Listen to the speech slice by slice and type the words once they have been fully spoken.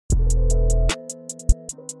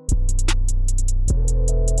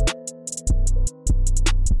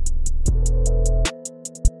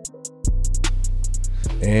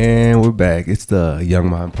And we're back. It's the Young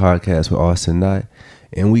Mind Podcast with Austin Knight.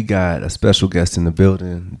 And we got a special guest in the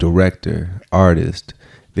building, director, artist,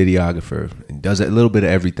 videographer, and does a little bit of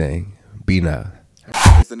everything. Bknott.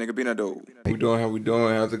 It's the nigga Bknott though. How we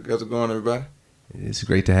doing? How's it going, everybody? It's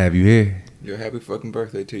great to have you here. Yo, happy fucking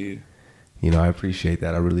birthday to you. You know, I appreciate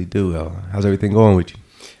that. I really do. How's everything going with you?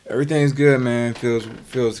 Everything's good, man. Feels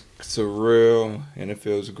surreal, and it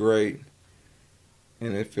feels great.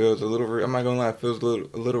 And it feels a little, I'm not gonna lie, it feels a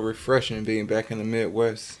little refreshing being back in the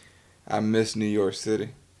Midwest. I miss New York City.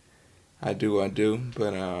 I do.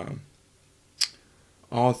 But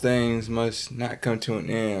all things must not come to an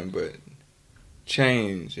end, but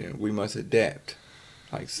change, and we must adapt,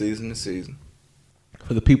 like season to season.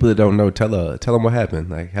 For the people that don't know, tell them what happened.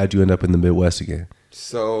 Like, how'd you end up in the Midwest again?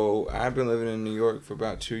 So I've been living in New York for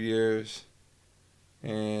about 2 years,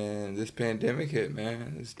 and this pandemic hit,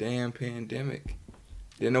 man. This damn pandemic.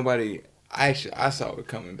 Didn't nobody. I saw it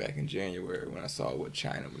coming back in January when I saw what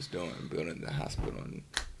China was doing, building the hospital,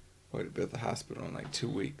 they built the hospital in like 2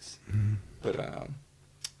 weeks. Mm-hmm. But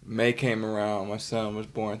May came around. My son was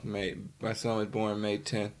born May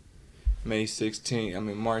 10th,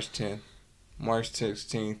 March 10th. March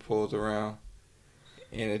 16th pulls around,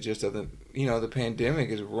 and it just doesn't. The pandemic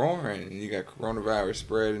is roaring, and you got coronavirus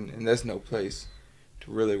spreading, and there's no place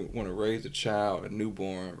to really want to raise a child, a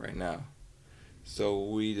newborn, right now. So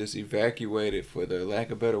we just evacuated, for the lack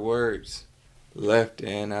of better words, left,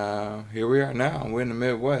 and here we are now. We're in the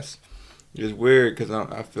Midwest. It's weird because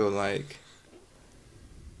I feel like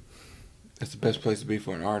it's the best place to be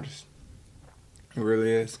for an artist. It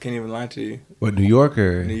really is. Can't even lie to you. What, New York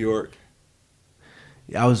or? New York.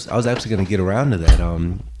 Yeah, I was actually going to get around to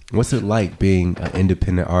that. What's it like being an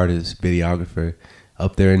independent artist, videographer,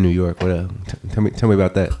 up there in New York? Tell me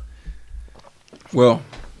about that. Well,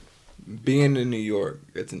 being in New York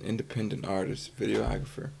as an independent artist,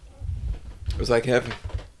 videographer, it was like heaven.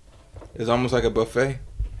 It's almost like a buffet.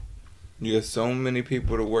 You have so many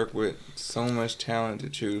people to work with, so much talent to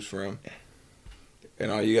choose from,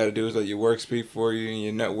 and all you got to do is let your work speak for you and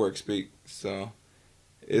your network speak. So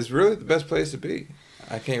it's really the best place to be.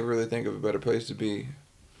 I can't really think of a better place to be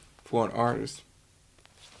for an artist.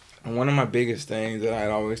 And one of my biggest things that I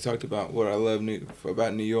always talked about, what I love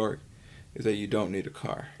about New York, is that you don't need a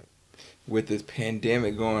car. With this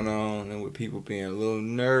pandemic going on, and with people being a little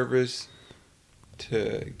nervous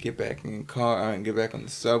to get back in car and get back on the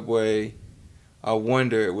subway, I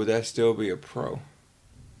wonder, would that still be a pro,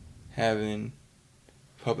 having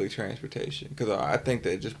public transportation? Because I think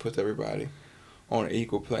that it just puts everybody on an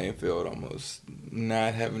equal playing field, almost,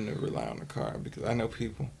 not having to rely on a car. Because I know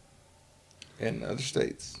people in other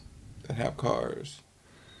states that have cars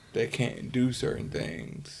that can't do certain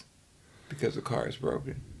things because the car is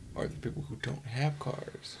broken. Or the people who don't have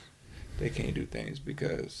cars, they can't do things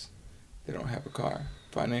because they don't have a car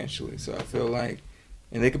financially. So I feel like,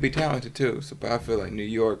 and they could be talented too, but I feel like New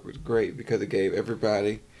York was great because it gave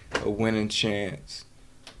everybody a winning chance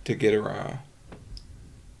to get around.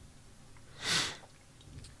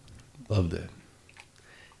 Love that.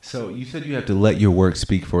 So you said you have to let your work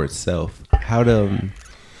speak for itself.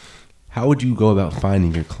 How would you go about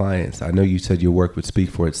finding your clients? I know you said your work would speak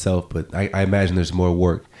for itself, but I imagine there's more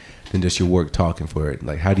work than just your work talking for it.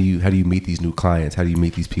 Like, how do you meet these new clients? How do you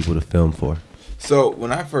meet these people to film for? So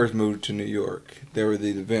when I first moved to New York, there were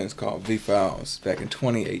these events called V-Files back in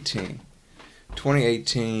 2018.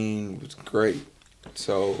 2018 was great.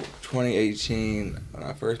 So 2018, when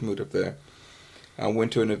I first moved up there, I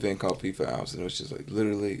went to an event called V-Files, and it was just like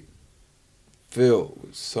literally filled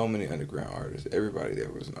with so many underground artists. Everybody there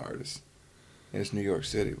was an artist. And it's New York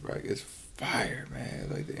City, right? It's fire, man.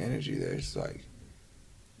 Like, the energy there is like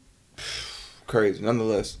crazy.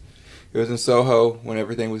 Nonetheless, it was in Soho when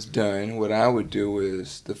everything was done. What I would do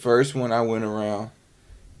is, the first one I went around,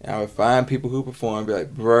 and I would find people who perform, be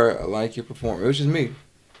like, bruh, I like your performance. It was just me.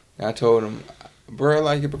 And I told them, bruh, I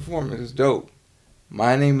like your performance. It's dope.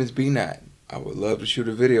 My name is Bknott. I would love to shoot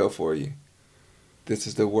a video for you. This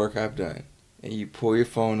is the work I've done. And you pull your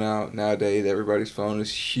phone out. Nowadays, everybody's phone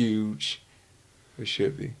is huge. It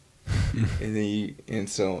should be.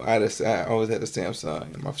 So I always had a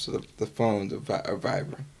Samsung, and so the phones are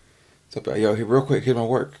vibrant. So I'm like, yo, here, real quick, here's my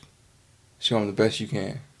work. Show them the best you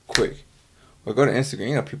can, quick. Or go to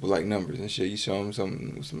Instagram. People like numbers and shit. You show them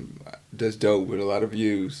some that's dope with a lot of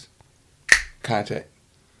views. Contact.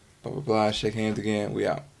 Blah, blah, blah. Shake hands again. We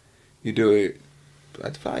out. You do it.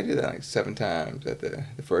 I probably did that like 7 times at the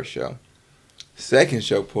first show. Second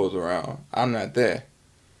show pulls around. I'm not there.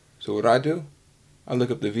 So what I do? I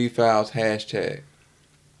look up the V-Files hashtag.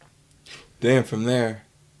 Then from there,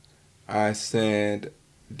 I send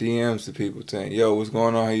DMs to people saying, "Yo, what's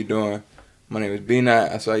going on? How you doing? My name is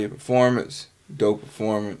Bknott. I saw your performance. Dope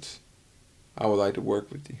performance. I would like to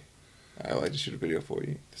work with you. I would like to shoot a video for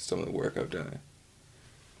you. Some of the work I've done.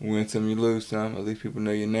 Win some, you lose some. At least people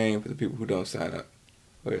know your name for the people who don't sign up.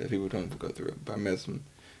 Or the people who don't go through it. But I met some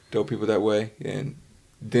dope people that way. And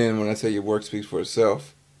then when I say your work speaks for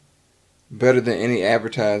itself, better than any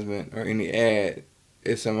advertisement or any ad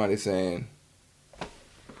is somebody saying,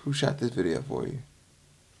 who shot this video for you?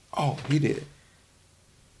 Oh, he did.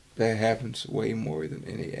 That happens way more than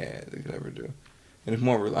any ad they could ever do. And it's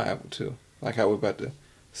more reliable too. Like how we're about to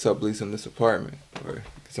sublease on this apartment or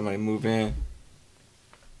somebody move in.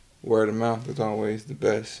 Word of mouth is always the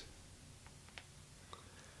best.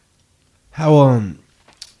 How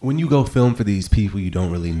when you go film for these people you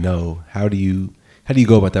don't really know, how do you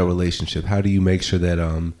go about that relationship? How do you make sure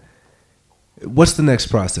that what's the next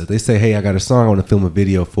process? They say, "Hey, I got a song I want to film a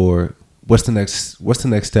video for." What's the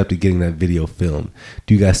next step to getting that video filmed?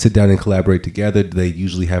 Do you guys sit down and collaborate together? Do they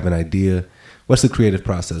usually have an idea? What's the creative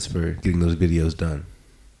process for getting those videos done?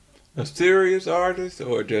 A serious artist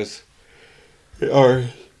or just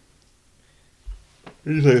artist?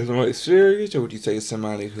 Would you say somebody serious, or would you say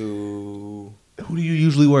somebody who? Who do you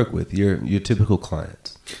usually work with? Your typical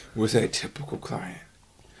clients. We'll say a typical client.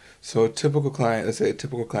 So a typical client, let's say a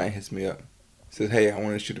typical client hits me up, says, "Hey, I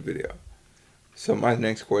want to shoot a video." So my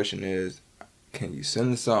next question is, can you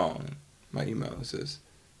send the song? My email says,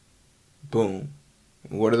 boom.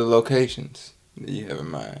 What are the locations that you have in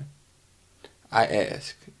mind? I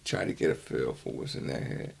ask, try to get a feel for what's in their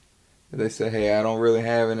head. If they say, "Hey, I don't really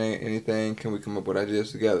have anything, can we come up with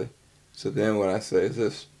ideas together?" So then what I say is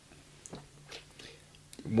this.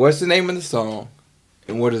 What's the name of the song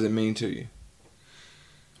and what does it mean to you?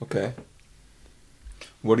 Okay.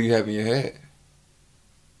 What do you have in your head?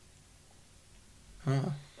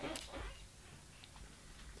 Huh.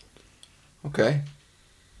 Okay.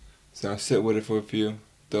 So I sit with it for a few,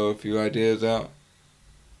 throw a few ideas out.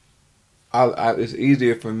 It's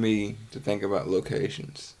easier for me to think about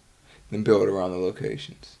locations than build around the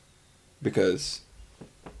locations. Because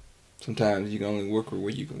sometimes you can only work with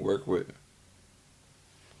what you can work with.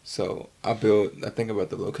 So I think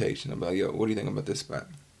about the location. I'm like, "Yo, what do you think about this spot?"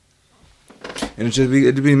 And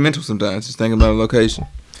it'd be mental sometimes, just thinking about a location.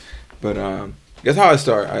 But that's how I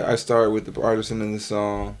start. I start with the artist and then the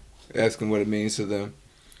song, asking what it means to them,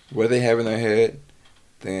 what they have in their head.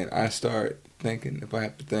 Then I start thinking, if I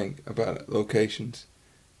have to think about locations,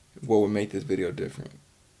 what would make this video different.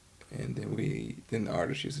 And then the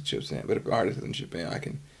artist usually chips in. But if the artist doesn't chip in, I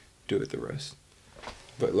can do it the rest.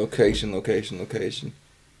 But location,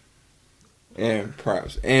 and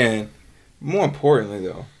props. And more importantly,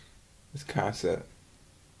 though, is concept.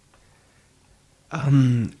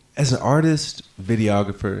 As an artist,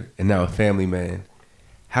 videographer, and now a family man,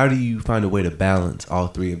 how do you find a way to balance all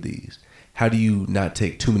three of these? How do you not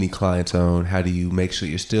take too many clients on? How do you make sure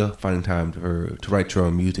you're still finding time to write your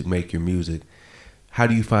own music, make your music? How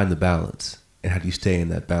do you find the balance? And how do you stay in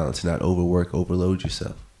that balance and not overload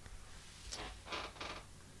yourself?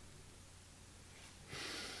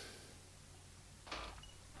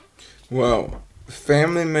 Well,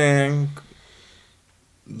 family man,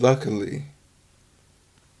 luckily,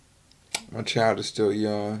 my child is still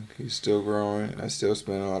young. He's still growing. I still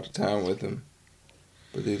spend a lot of time with him.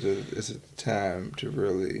 But it's a time to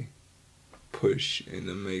really push and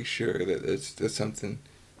to make sure that there's something,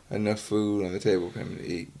 enough food on the table for him to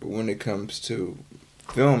eat. But when it comes to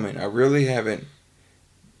filming, I really haven't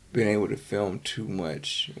been able to film too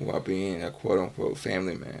much while being a quote-unquote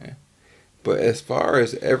family man. But as far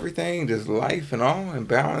as everything, just life and all, and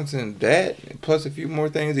balancing that, and plus a few more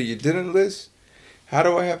things that you didn't list, how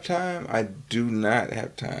do I have time? I do not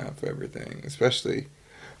have time for everything, especially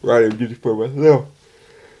writing music for myself.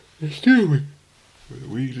 Excuse me. The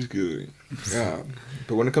weed is good.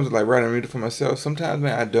 But when it comes to like writing music for myself, sometimes,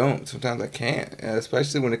 man, I don't. Sometimes I can't. And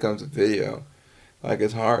especially when it comes to video. Like,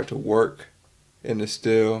 it's hard to work and to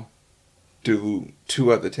still do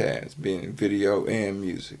two other tasks, being video and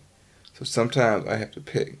music. So sometimes I have to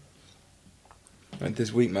pick. Like,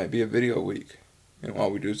 this week might be a video week. And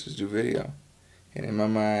all we do is just do video. And in my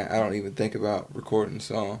mind, I don't even think about recording a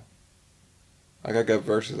song. Like, I got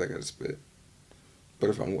verses I gotta spit. But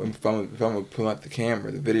if I'm gonna pull out the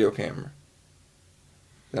camera, the video camera,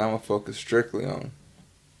 then I'm gonna focus strictly on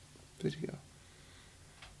video.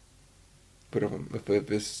 But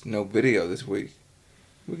if it's no video this week,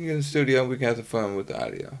 we can get in the studio, we can have some fun with the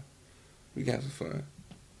audio. We can have some fun.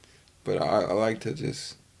 But I like to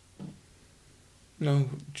just, knock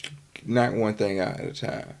one thing out at a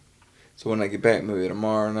time. So when I get back, maybe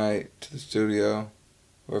tomorrow night to the studio,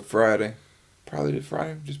 or Friday, Probably the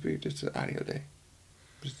Friday would just be just an audio day.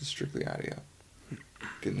 Just strictly audio.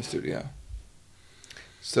 Get in the studio.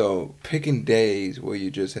 So picking days where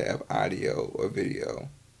you just have audio or video,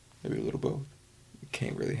 maybe a little both, it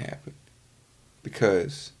can't really happen.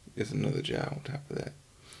 Because it's another job on top of that.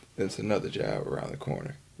 Then it's another job around the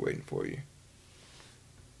corner waiting for you.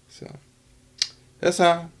 So that's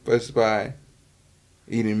how. But it's by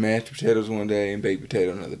eating mashed potatoes one day and baked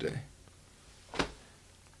potato another day.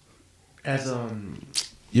 As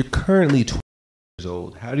you're currently 20 years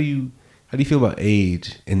old, how do you feel about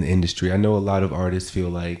age in the industry? I know a lot of artists feel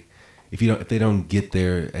like if they don't get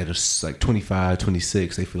there at like 25,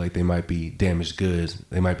 26, they feel like they might be damaged goods.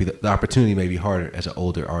 They might be the opportunity may be harder as an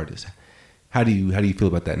older artist. How do you feel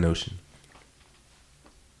about that notion?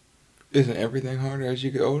 Isn't everything harder as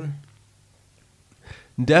you get older?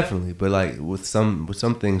 Definitely, but like with some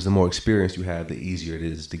things, the more experience you have, the easier it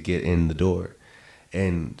is to get in the door.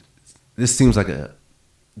 And this seems like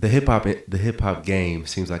the hip hop game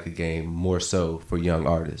seems like a game more so for young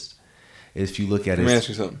artists. If you look at it, let me ask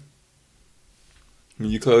you something. When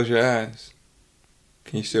you close your eyes,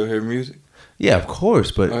 can you still hear music? Yeah, of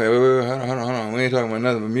course, but okay, wait, hold on. We ain't talking about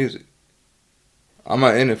nothing but music. I'm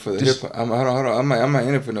not in it for the hip hop. Hold on. I'm not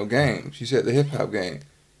in it for no games. You said the hip hop game.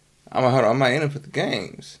 I'm not in it for the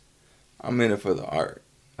games. I'm in it for the art.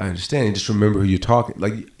 I understand. You just remember who you're talking.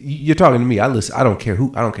 Like you're talking to me. I listen. I don't care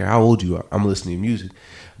how old you are. I'm listening to your music.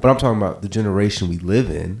 But I'm talking about the generation we live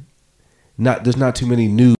in. There's not too many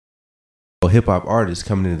new hip hop artists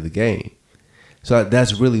coming into the game. So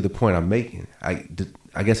that's really the point I'm making. I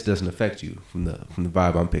guess it doesn't affect you from the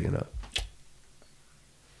vibe I'm picking up.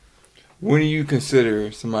 When do you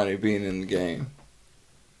consider somebody being in the game?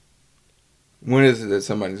 When is it that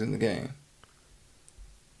somebody's in the game?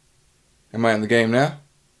 Am I in the game now?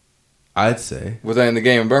 I'd say. Was I in the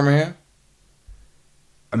game in Birmingham?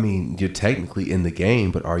 I mean, you're technically in the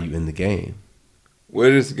game, but are you in the game?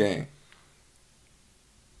 What is the game?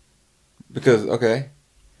 Because, okay,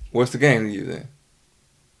 what's the game to you then?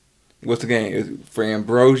 What's the game? Is it for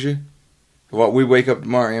Ambrosia? What we wake up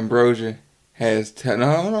tomorrow, Ambrosia has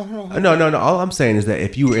no. All I'm saying is that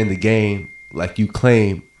if you were in the game like you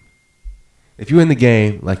claim, or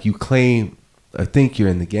think you're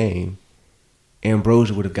in the game,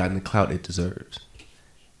 Ambrosia would have gotten the clout it deserves,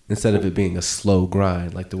 instead of it being a slow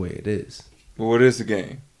grind like the way it is. Well, what is the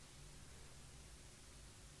game?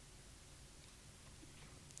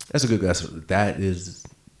 That's a good question. That's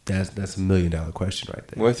a $1 million question right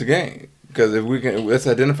there. What's the game? Because if let's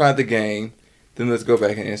identify the game, then let's go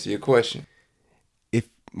back and answer your question. If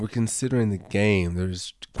we're considering the game,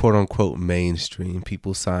 there's quote unquote mainstream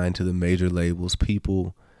people signed to the major labels,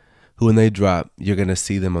 people who when they drop, you're going to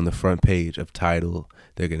see them on the front page of Tidal.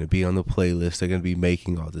 They're going to be on the playlist. They're going to be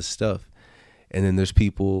making all this stuff. And then there's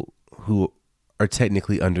people who are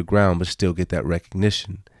technically underground but still get that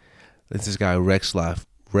recognition. There's this guy, Rex Life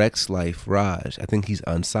Raj. I think he's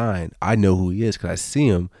unsigned. I know who he is because I see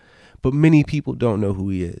him, but many people don't know who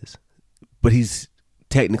he is. But he's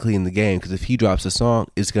technically in the game because if he drops a song,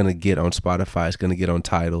 it's going to get on Spotify. It's going to get on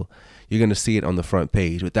Tidal. You're going to see it on the front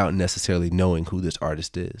page without necessarily knowing who this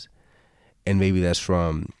artist is. And maybe that's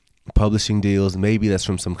from publishing deals. Maybe that's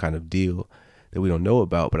from some kind of deal that we don't know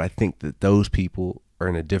about. But I think that those people are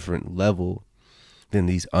in a different level than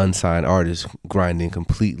these unsigned artists grinding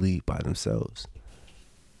completely by themselves.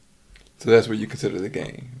 So that's what you consider the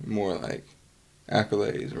game, more like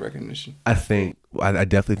accolades and recognition. I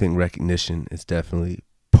definitely think recognition is definitely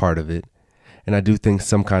part of it. And I do think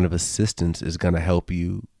some kind of assistance is going to help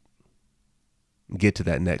you get to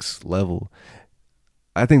that next level.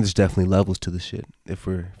 I think there's definitely levels to the shit if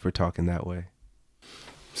we're talking that way.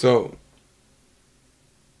 So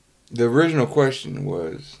the original question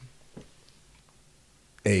was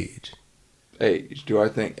age. Do I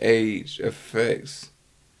think age affects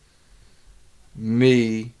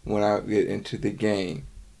me when I get into the game?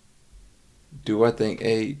 Do I think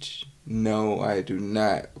age? No, I do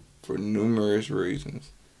not, for numerous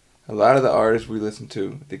reasons. A lot of the artists we listen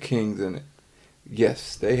to, the kings in it,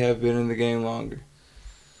 yes, they have been in the game longer.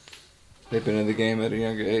 They've been in the game at a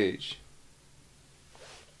younger age.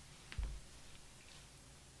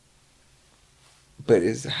 But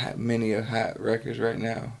it's many hot records right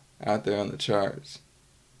now out there on the charts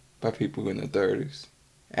by people in their 30s.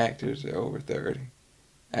 Actors are over 30.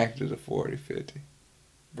 Actors are 40, 50.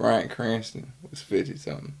 Bryan Cranston was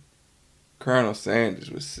 50-something. Colonel Sanders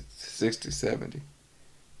was 60, 70.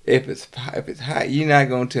 If it's hot, you're not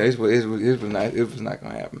going to tell it was not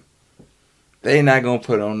going to happen. They not going to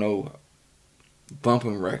put on no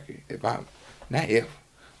bumping record.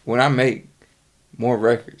 When I make more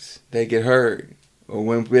records, they get heard. or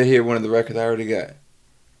when they hear one of the records I already got,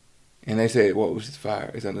 and they say, "What was this fire?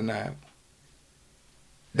 It's undeniable."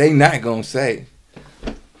 They not gonna say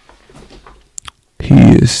he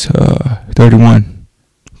is 31.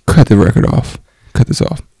 Cut the record off. Cut this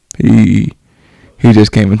off. He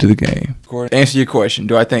just came into the game. Answer your question.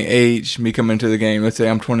 Do I think age, me coming into the game, let's say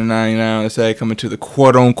I'm 29 now, let's say I come into the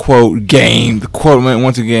quote-unquote game, the quote,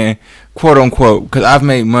 once again, quote-unquote, because I've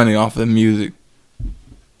made money off of the music.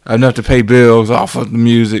 Enough to pay bills off of the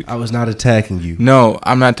music. I was not attacking you. No,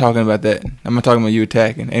 I'm not talking about that. I'm not talking about you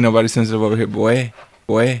attacking. Ain't nobody sensitive over here, boy.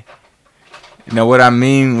 You know what I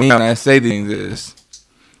mean when I say these things is,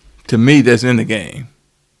 to me, that's in the game.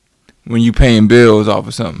 When you paying bills off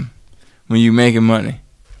of something. When you making money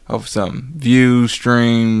off of something. Views,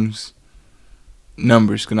 streams,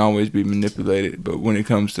 numbers can always be manipulated. But when it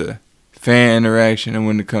comes to fan interaction and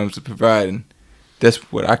when it comes to providing,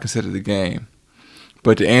 that's what I consider the game.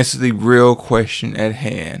 But to answer the real question at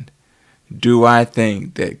hand, do I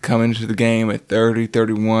think that coming into the game at 30,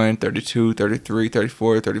 31, 32, 33,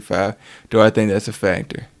 34, 35, do I think that's a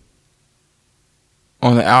factor?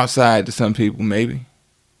 On the outside, to some people, maybe.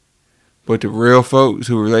 But the real folks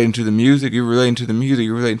who are relating to the music, you're relating to the music,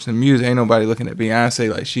 you're relating to the music. Ain't nobody looking at Beyonce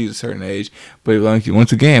like she's a certain age. But like,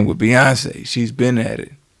 once again, with Beyonce, she's been at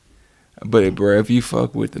it. But, bro, if you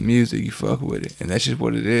fuck with the music, you fuck with it. And that's just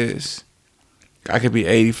what it is. I could be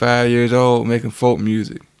 85 years old making folk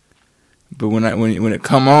music. But when it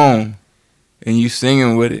come on and you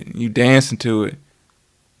singing with it, you dancing to it,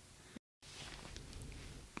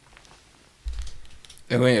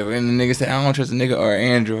 and when the nigga say, I don't trust a nigga or an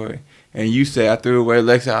Android, and you say, I threw away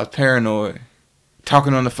Alexa, I was paranoid,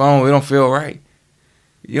 talking on the phone, it don't feel right.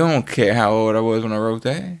 You don't care how old I was when I wrote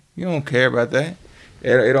that. You don't care about that.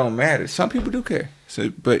 It don't matter. Some people do care.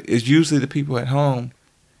 But it's usually the people at home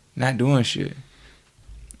not doing shit.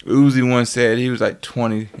 Uzi once said he was like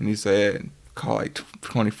 20, and he said, call like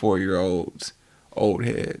 24-year-olds old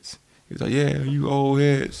heads. He was like, yeah, you old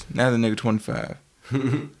heads. Now the nigga 25.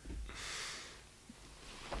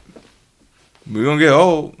 We're gonna get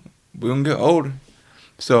old. We're gonna get older.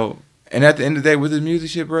 So, and at the end of the day, with this music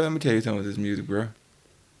shit, bro, let me tell you something with this music, bro.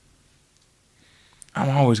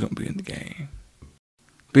 I'm always gonna be in the game.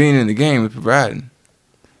 Being in the game is providing.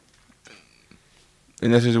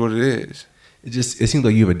 And that's just what it is. It seems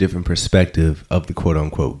like you have a different perspective of the quote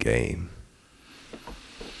unquote game.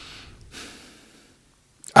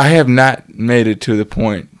 I have not made it to the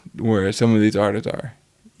point where some of these artists are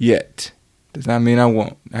yet. Does not mean I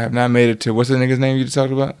won't. I have not made it to, what's the nigga's name you just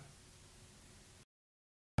talked about?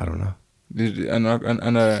 I don't know. The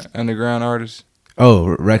underground artist?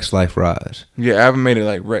 Oh, Rex Life Rise. Yeah, I haven't made it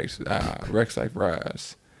like Rex. Rex Life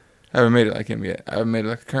Rise. I haven't made it like him yet. I haven't made it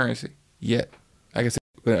like a currency yet. Like I said,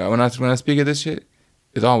 when I speak of this shit,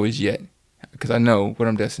 it's always yet. Because I know what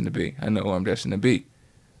I'm destined to be. I know who I'm destined to be.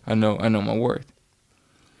 I know my worth.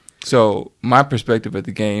 So my perspective of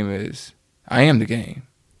the game is, I am the game.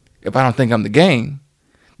 If I don't think I'm the game,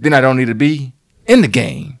 then I don't need to be in the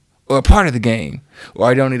game or a part of the game, or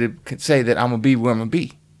I don't need to say that I'm going to be where I'm going to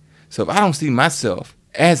be. So if I don't see myself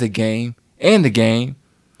as a game and the game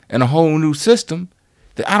and a whole new system,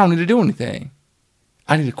 then I don't need to do anything.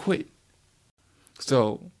 I need to quit.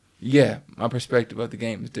 So, yeah, my perspective of the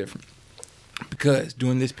game is different. Because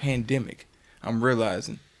during this pandemic, I'm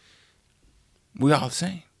realizing we all the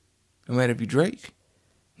same. No matter if you Drake.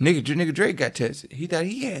 Nigga Drake got tested. He thought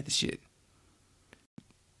he had the shit.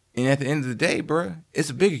 And at the end of the day, bruh, it's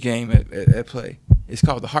a bigger game at play. It's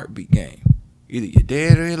called the heartbeat game. Either you're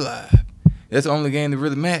dead or you're alive. That's the only game that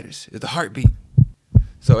really matters, is the heartbeat.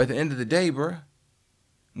 So at the end of the day, bruh,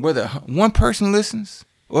 whether one person listens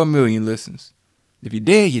or a million listens, if you're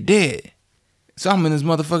dead, you're dead. So I'm in this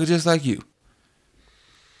motherfucker just like you.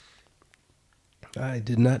 I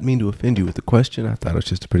did not mean to offend you with the question. I thought it was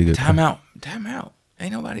just a pretty good Time out.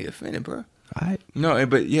 Ain't nobody offended, bro. No,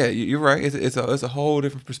 but yeah, you're right. It's a whole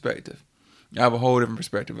different perspective. I have a whole different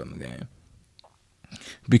perspective on the game.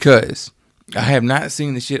 Because I have not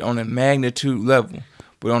seen the shit on a magnitude level,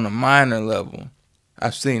 but on a minor level,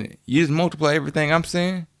 I've seen it. You just multiply everything I'm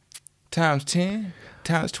saying times 10,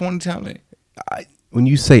 times 20, times 8. When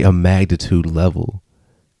you say a magnitude level,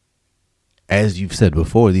 as you've said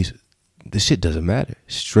before, this shit doesn't matter.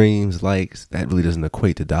 Streams, likes, that really doesn't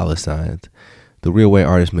equate to dollar signs. The real way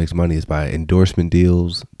artists makes money is by endorsement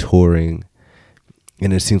deals, touring,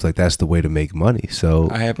 and it seems like that's the way to make money. So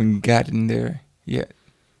I haven't gotten there yet.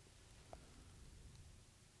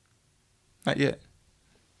 Not yet.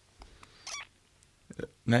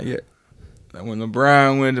 Not yet. When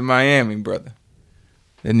LeBron went to Miami, brother,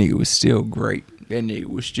 that nigga was still great. That nigga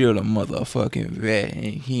was still a motherfucking vet, and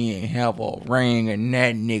he ain't have a ring, and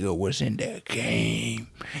that nigga was in the game.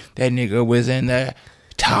 That nigga was in the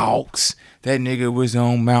talks. That nigga was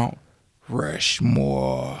on Mount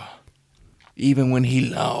Rushmore. Even when he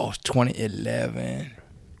lost 2011.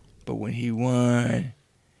 But when he won,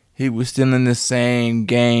 he was still in the same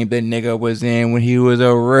game that nigga was in when he was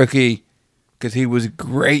a rookie. Because he was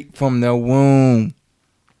great from the womb.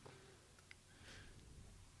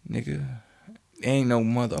 Nigga, ain't no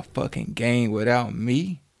motherfucking game without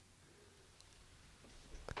me.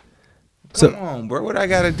 Come on, bro. What I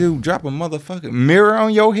gotta do? Drop a motherfucking mirror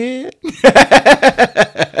on your head?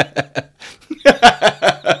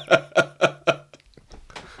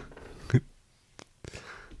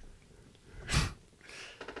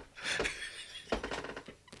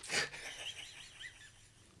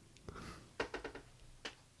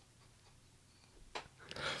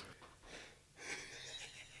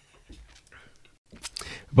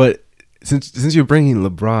 But since you're bringing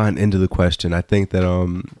LeBron into the question, I think that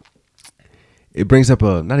it brings up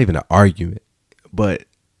a not even an argument, but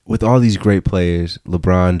with all these great players,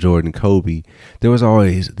 LeBron, Jordan, Kobe, there was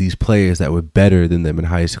always these players that were better than them in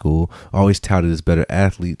high school, always touted as better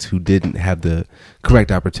athletes who didn't have the correct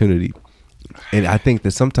opportunity. And I think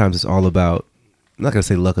that sometimes it's all about, I'm not going to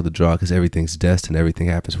say luck of the draw because everything's destined, everything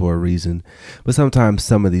happens for a reason, but sometimes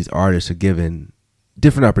some of these artists are given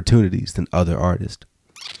different opportunities than other artists.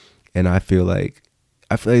 And I feel like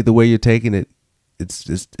the way you're taking it, it's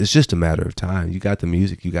just a matter of time. You got the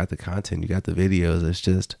music, you got the content, you got the videos. It's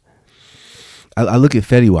just, I look at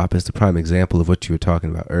Fetty Wap as the prime example of what you were talking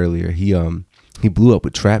about earlier. He blew up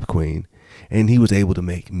with Trap Queen, and he was able to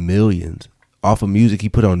make millions off of music he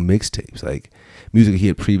put on mixtapes, like music he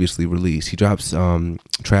had previously released. He drops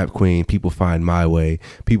Trap Queen, People Find My Way,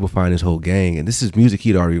 People Find His Whole Gang, and this is music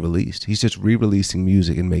he'd already released. He's just re-releasing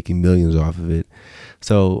music and making millions off of it.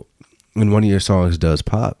 So when one of your songs does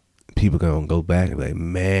pop, people gonna go back and be like,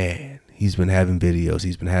 man, he's been having videos,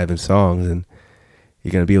 he's been having songs, and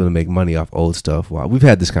you're gonna be able to make money off old stuff. Well, we've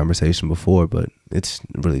had this conversation before, but it's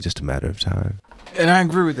really just a matter of time. And I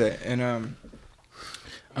agree with that. And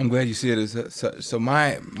I'm glad you see it as so.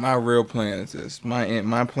 My real plan is this.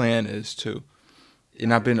 My plan is to,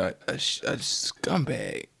 and I've been a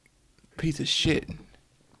scumbag, piece of shit,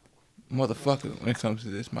 motherfucker when it comes to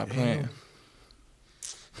this. My plan.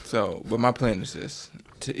 So, but my plan is this: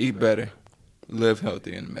 to eat better, live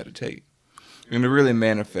healthy, and meditate, and to really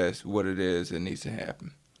manifest what it is that needs to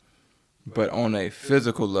happen. But on a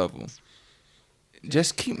physical level,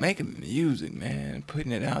 just keep making music, man,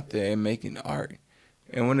 putting it out there and making art.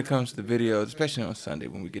 And when it comes to the videos, especially on Sunday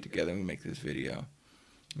when we get together and we make this video,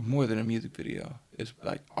 more than a music video, it's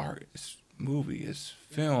like art, it's movie, it's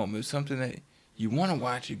film, it's something that you want to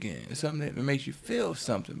watch again. It's something that makes you feel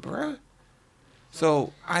something, bruh.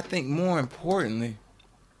 So I think more importantly,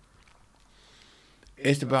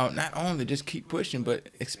 it's about not only just keep pushing, but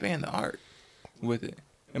expand the art with it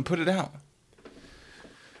and put it out.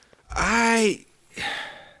 I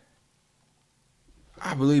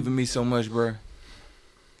believe in me so much, bruh.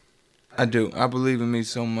 I do. I believe in me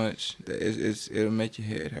so much that it'll make your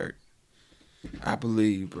head hurt. I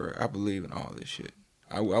believe, bro. I believe in all this shit.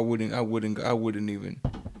 I wouldn't even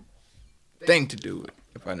think to do it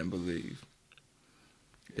if I didn't believe.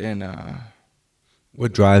 And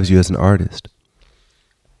what drives you as an artist?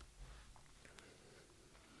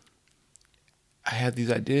 I have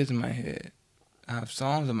these ideas in my head. I have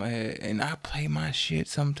songs in my head, and I play my shit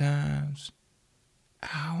sometimes.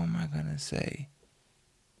 How am I gonna say?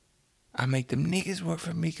 I make them niggas work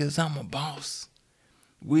for me 'cause I'm a boss.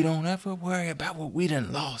 We don't ever worry about what we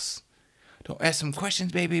done lost. Don't ask some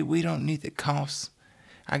questions, baby, we don't need the cost.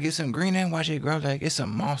 I get some green and watch it grow like it's a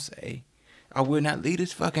moss, eh? I will not leave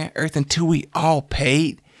this fucking earth until we all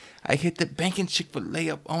paid. I hit the bank and Chick-fil-A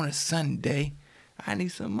up on a Sunday. I need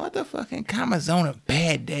some motherfucking commas on a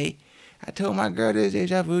bad day. I told my girl this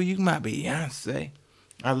deja vu, you my Beyonce.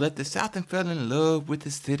 I left the South and fell in love with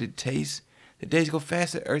the city taste. The days go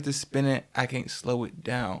fast, the earth is spinning, I can't slow it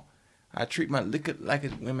down. I treat my liquor like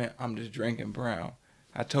it's women, I'm just drinking brown.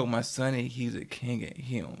 I told my sonny he's a king and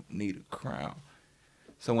he don't need a crown.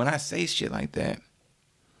 So when I say shit like that,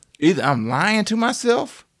 either I'm lying to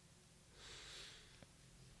myself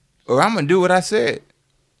or I'm gonna do what I said.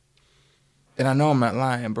 And I know I'm not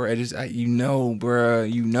lying, bro. Bro.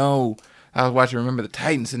 You know. I was watching Remember the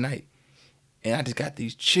Titans tonight, and I just got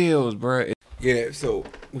these chills, bro. Yeah, so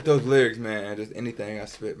with those lyrics, man, just anything I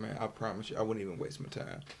spit, man, I promise you, I wouldn't even waste my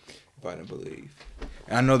time if I didn't believe.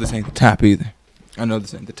 And I know this ain't the top either. I know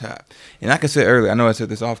this ain't the top. And like I said earlier, I know I said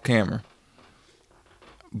this off camera,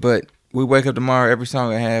 but we wake up tomorrow, every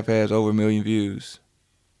song I have has over 1 million views.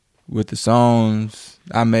 With the songs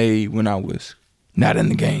I made when I was not in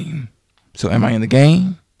the game. So am I in the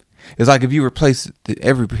game? It's like if you replace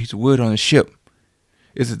every piece of wood on a ship.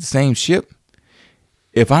 Is it the same ship?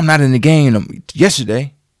 If I'm not in the game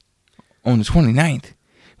yesterday, on the 29th,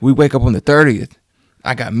 we wake up on the 30th,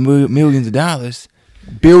 I got millions of dollars,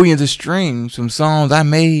 billions of streams from songs I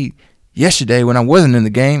made yesterday when I wasn't in the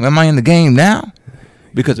game. Am I in the game now?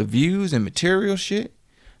 Because of views and material shit?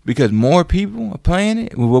 Because more people are playing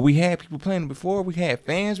it? Well, we had people playing it before. We had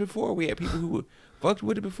fans before. We had people who were fucked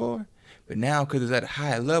with it before. But now, because it's at a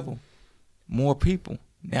higher level, more people,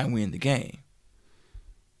 now we in the game.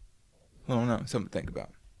 I don't know, something to think about.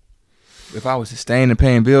 If I was sustaining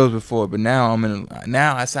paying bills before, but now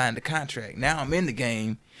now I signed a contract. Now I'm in the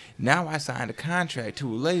game. Now I signed a contract to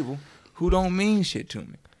a label who don't mean shit to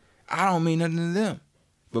me. I don't mean nothing to them.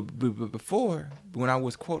 But before, when I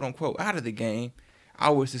was quote unquote out of the game, I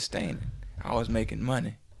was sustaining. I was making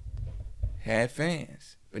money. Had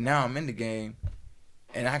fans. But now I'm in the game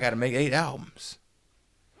and I gotta make 8 albums.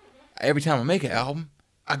 Every time I make an album,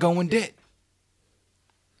 I go in debt.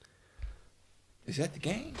 Is that the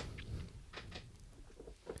game?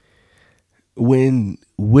 When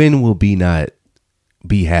will Bknott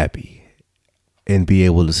be happy and be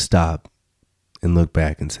able to stop and look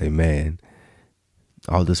back and say, man,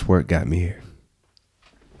 all this work got me here?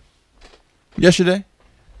 Yesterday.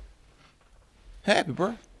 Happy,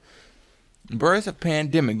 bro. Bro, it's a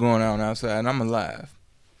pandemic going on outside and I'm alive.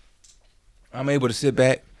 I'm able to sit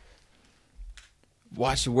back,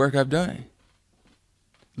 watch the work I've done.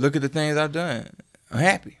 Look at the things I've done. I'm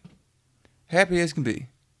happy. Happy as can be.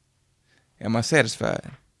 Am I satisfied?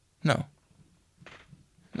 No.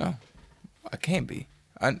 No. I can't be.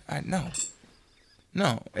 No.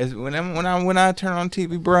 No. When I turn on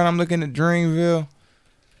TV, bro, and I'm looking at Dreamville,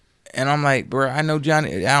 and I'm like, bro, I know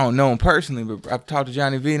Johnny. I don't know him personally, but I've talked to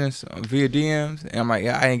Johnny Venus via DMs, and I'm like,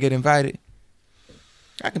 yeah, I ain't get invited.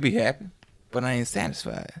 I can be happy, but I ain't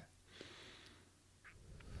satisfied.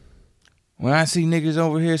 When I see niggas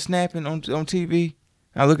over here snapping on TV,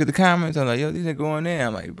 I look at the comments, I'm like, yo, these are going in.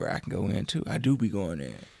 I'm like, bro, I can go in too. I do be going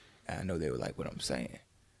in. And I know they would like what I'm saying.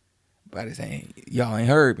 But I saying, y'all ain't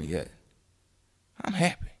heard me yet. I'm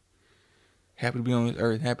happy. Happy to be on this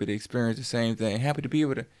earth. Happy to experience the same thing. Happy to be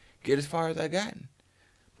able to get as far as I gotten.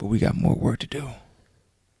 But we got more work to do.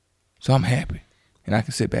 So I'm happy. And I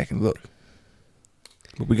can sit back and look.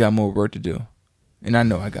 But we got more work to do. And I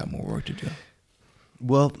know I got more work to do.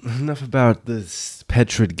 Well, enough about this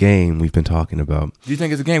Petrid game we've been talking about. Do you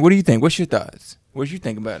think it's a game? What do you think? What's your thoughts? What you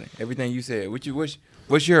think about it? Everything you said.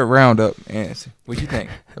 What's your roundup answer? What you think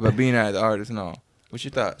about being out as an artist and all? What's your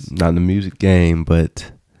thoughts? Not in the music game,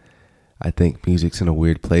 but I think music's in a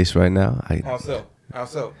weird place right now. How so? How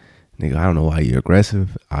so? Nigga, I don't know why you're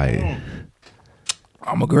aggressive. I'm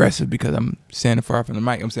aggressive because I'm standing far from the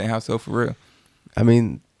mic. I'm saying how so for real. I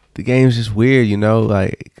mean, the game's just weird, you know?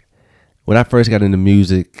 Like, when I first got into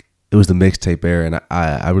music, it was the mixtape era, and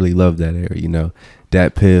I really loved that era, you know?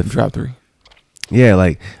 Dat Piff. Drop 3. Yeah,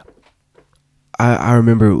 like, I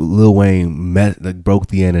remember Lil Wayne broke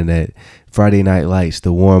the internet, Friday Night Lights,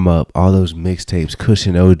 The Warm Up, all those mixtapes,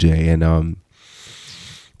 Cushion OJ, and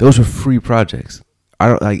those were free projects.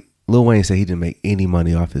 Lil Wayne said he didn't make any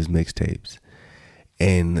money off his mixtapes.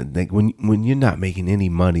 And like when you're not making any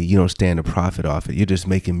money, you don't stand to profit off it. You're just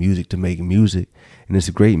making music to make music, and it's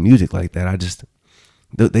great music like that.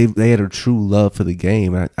 They had a true love for the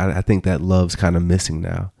game, and I think that love's kind of missing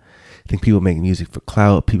now. I think people make music for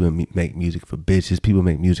clout, people make music for bitches, people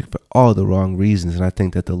make music for all the wrong reasons, and I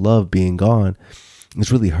think that the love being gone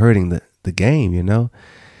is really hurting the game, you know.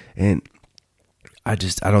 And I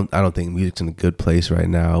don't think music's in a good place right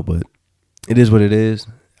now, but it is what it is.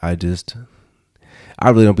 I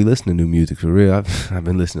really don't be listening to new music for real. I've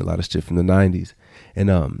been listening to a lot of shit from the 90s.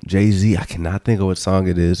 And Jay-Z, I cannot think of what song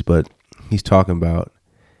it is, but he's talking about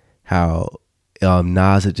how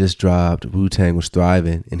Nas had just dropped, Wu-Tang was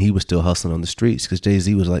thriving, and he was still hustling on the streets because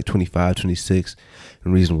Jay-Z was like 25, 26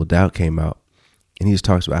 when Reasonable Doubt came out. And he just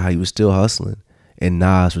talks about how he was still hustling. And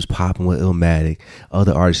Nas was popping with Illmatic.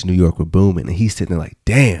 Other artists in New York were booming. And he's sitting there like,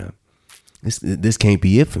 damn, this can't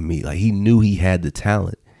be it for me. Like, he knew he had the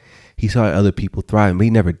talent. He saw other people thriving, but he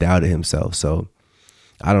never doubted himself. So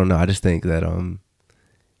I don't know. I just think that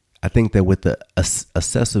with the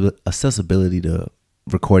accessibility to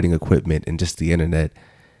recording equipment and just the internet,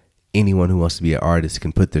 anyone who wants to be an artist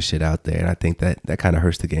can put their shit out there. And I think that kind of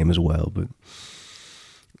hurts the game as well. But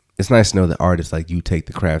it's nice to know that artists like you take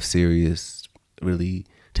the craft serious, really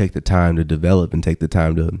take the time to develop and take the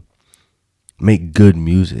time to make good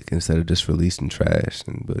music instead of just releasing trash.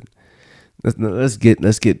 But let's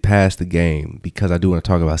get past the game, because I do want to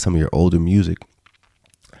talk about some of your older music.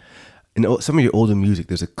 In some of your older music,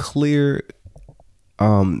 there's a clear,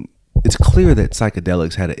 it's clear that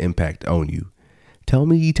psychedelics had an impact on you. Tell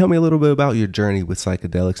me a little bit about your journey with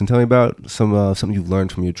psychedelics, and tell me about something you've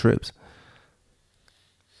learned from your trips.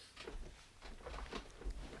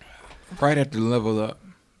 Right after Level Up,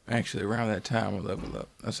 actually around that time of Level Up,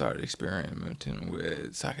 I started experimenting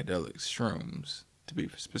with psychedelics, shrooms, to be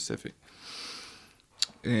specific.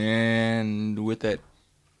 And with that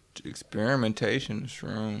experimentation,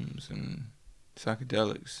 shrooms and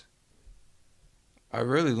psychedelics, I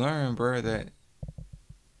really learned, bro, that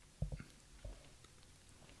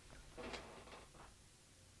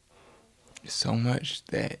there's so much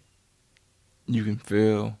that you can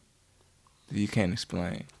feel that you can't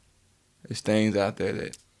explain. There's things out there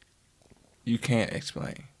that you can't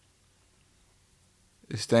explain.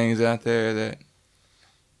 There's things out there that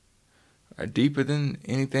are deeper than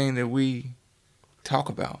anything that we talk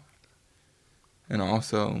about, and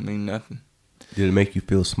also mean nothing. Did it make you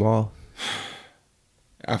feel small?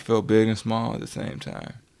 I felt big and small at the same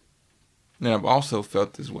time. And I've also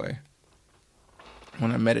felt this way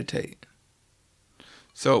when I meditate.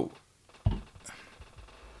 So,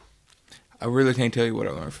 I really can't tell you what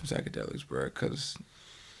I learned from psychedelics, bro, because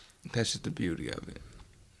that's just the beauty of it.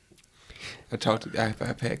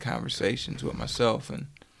 I've had conversations with myself, and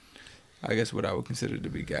I guess what I would consider to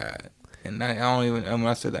be God. And I don't even, when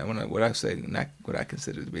I say that, what I say, not what I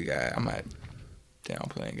consider to be God, I'm not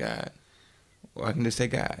downplaying God. Or I can just say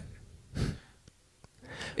God.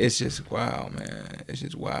 It's just wild, man. It's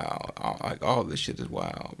just wild. All this shit is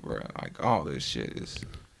wild, bro. Like, all this shit is...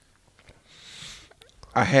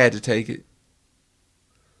 I had to take it.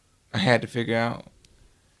 I had to figure out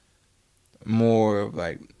more of,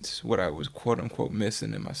 like, what I was quote-unquote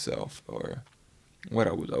missing in myself, or what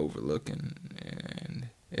I was overlooking. And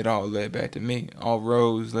it all led back to me. All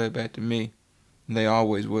roads led back to me. And they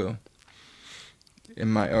always will. In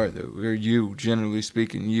my art, or you, generally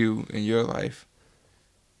speaking, you in your life,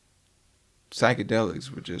 psychedelics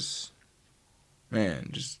were just,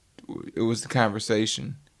 man, it was the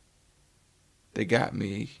conversation that got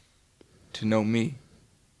me to know me.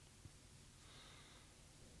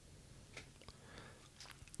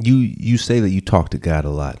 You say that you talk to God a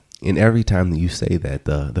lot, and every time that you say that,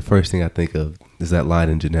 the first thing I think of is that line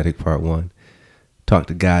in Genetic Part 1. Talked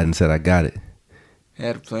to God and said, I got it.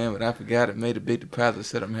 Had a plan, but I forgot it. Made a big deposit,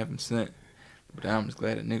 said I'm having sent. But I'm just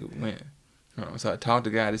glad a nigga went. So I talked to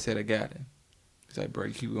God, he said I got it. He's like, bro,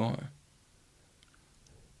 you keep going.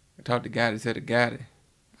 I talked to God, he said I got it.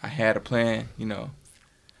 I had a plan, you know.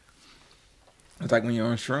 It's like when you're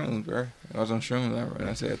on shrooms, bro. I was on shrooms, and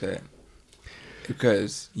I said that.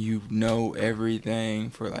 Because you know everything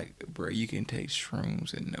for, like, bro, you can take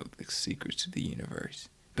shrooms and know the secrets to the universe.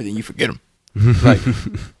 But then you forget them. Like,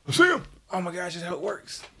 I see them. Oh my gosh, that's how it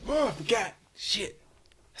works. Oh, I forgot. Shit.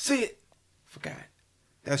 I see it. Forgot.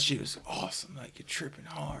 That shit is awesome. Like, you're tripping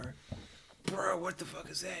hard. Bro, what the fuck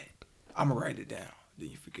is that? I'm gonna write it down. Then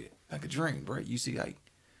you forget. Like a dream, bro. You see, like,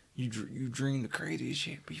 you dream the craziest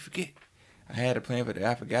shit, but you forget. I had a plan for that.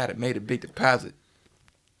 I forgot it. Made a big deposit.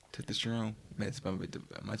 Took the shroom. That's my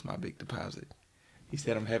big deposit. He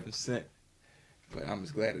said I'm having sent. But I'm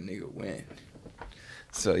just glad a nigga went.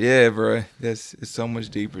 So, yeah, bro. It's so much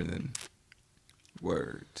deeper than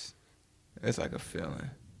words. It's like a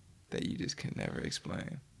feeling that you just can never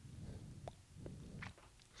explain.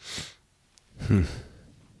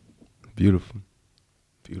 Beautiful.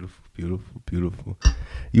 Beautiful, beautiful, beautiful.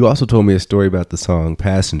 You also told me a story about the song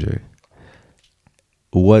Passenger.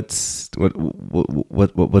 What's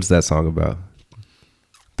that song about?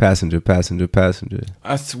 Passenger, passenger, passenger.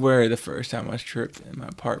 I swear the first time I tripped in my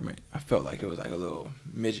apartment, I felt like it was like a little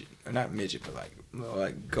midget, or not midget, but like a little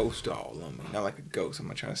like ghost doll on me. Not like a ghost. I'm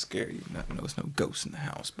not trying to scare you. No, it's no ghost in the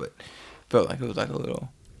house, but felt like it was like a little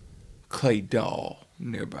clay doll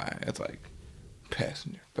nearby. It's like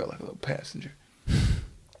passenger. Felt like a little passenger.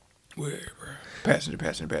 Where, bro? Passenger,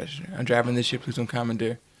 passenger, passenger. I'm driving this shit. Please don't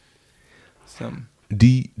commandeer.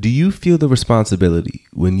 Do you feel the responsibility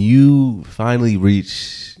when you finally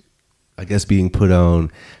reach, I guess, being put on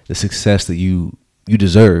the success that you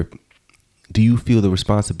deserve? Do you feel the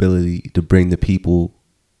responsibility to bring the people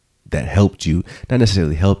that helped you, not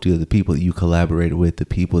necessarily helped you, the people that you collaborated with, the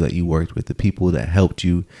people that you worked with, the people that helped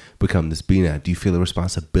you become this Bknott? Do you feel the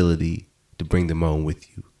responsibility to bring them on with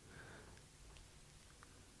you?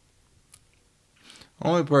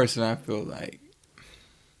 Only person I feel like.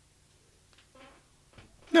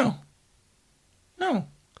 No.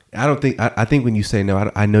 I don't think. I think when you say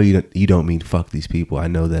no, I know you don't mean fuck these people. I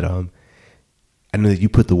know that you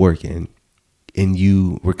put the work in. and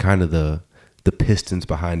you were kind of the pistons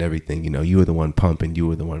behind everything. You know, you were the one pumping, you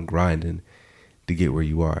were the one grinding to get where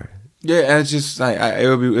you are. Yeah, and it's just like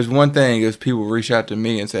it's one thing if people reach out to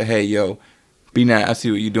me and say, "Hey, yo, Bknott, I see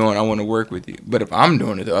what you're doing. I want to work with you." But if I'm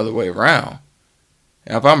doing it the other way around,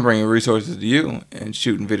 and if I'm bringing resources to you and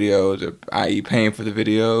shooting videos, or i.e. paying for the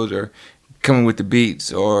videos, or coming with the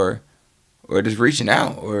beats, or just reaching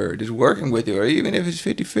out, or just working with you, or even if it's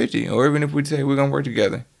 50-50, or even if we say we're gonna work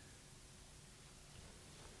together,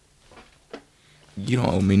 you don't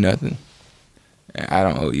owe me nothing, and I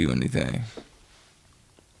don't owe you anything.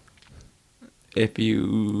 If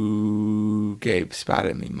you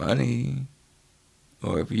spotted me money,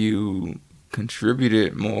 or if you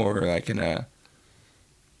contributed more, like let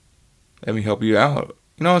me help you out.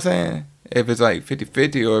 You know what I'm saying? If it's like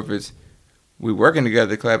 50-50, or if it's we working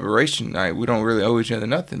together, collaboration, like we don't really owe each other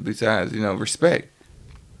nothing besides, respect.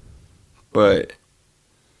 But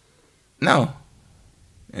no,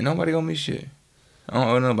 ain't nobody owe me shit. I don't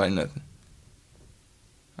owe nobody nothing.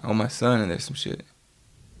 I owe my son and there's some shit.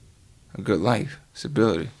 A good life,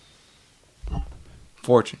 stability,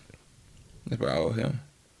 fortune. That's what I owe him.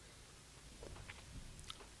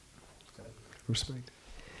 Respect.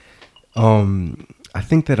 I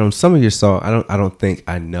think that on some of your songs, I don't think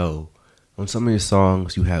I know. On some of your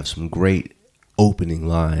songs, you have some great opening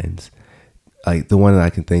lines. Like the one that I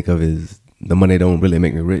can think of is "The Money Don't Really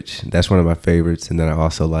Make Me Rich." That's one of my favorites. And then I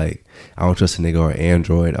also like "I Don't Trust a Nigga or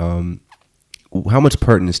Android." How much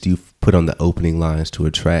pertinence do you put on the opening lines to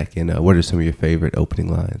a track? And what are some of your favorite opening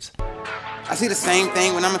lines? I see the same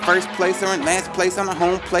thing when I'm in first place or in last place on the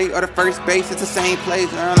home plate or the first base. It's the same place.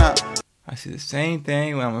 I see the same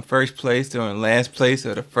thing when I'm in first place or in last place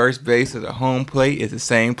or the first base or the home plate. It's the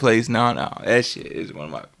same place. No. That shit is one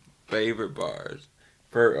of my favorite bars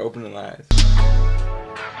for opening lines.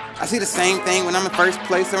 I see the same thing when I'm in first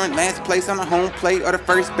place or in last place on the home plate or the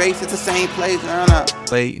first base. It's the same place.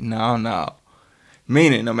 Plate, no.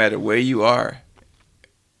 Meaning, no matter where you are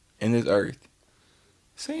in this earth,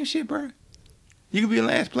 same shit, bro. You could be in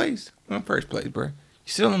last place or in first place, bro. You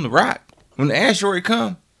still on the rock. When the asteroid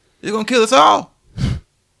come, it's gonna kill us all. It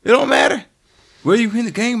don't matter whether you in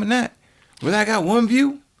the game or not. Whether I got 1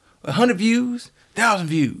 view, 100 views, 1,000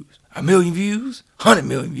 views, 1,000,000 views, 100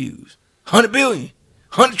 million views, 100 billion,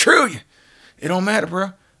 100 trillion. It don't matter,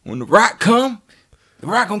 bro. When the rock come, the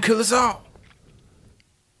rock gonna kill us all.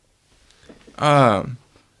 I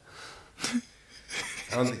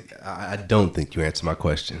don't think you answered my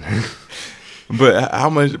question. But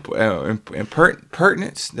how much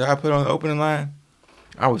pertinence did I put on the opening line?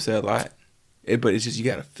 I would say a lot. But it's just you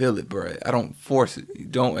gotta feel it, bro. I don't force it.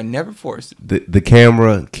 I never force it. The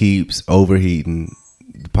camera keeps overheating.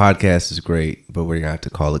 The podcast is great, but we're gonna have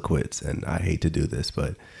to call it quits. And I hate to do this,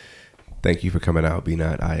 but thank you for coming out,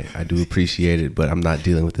 Bknott. I do appreciate it, but I'm not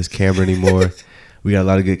dealing with this camera anymore. We got a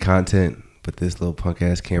lot of good content, but this little punk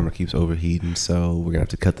ass camera keeps overheating, so we're gonna have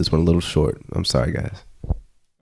to cut this one a little short. I'm sorry, guys.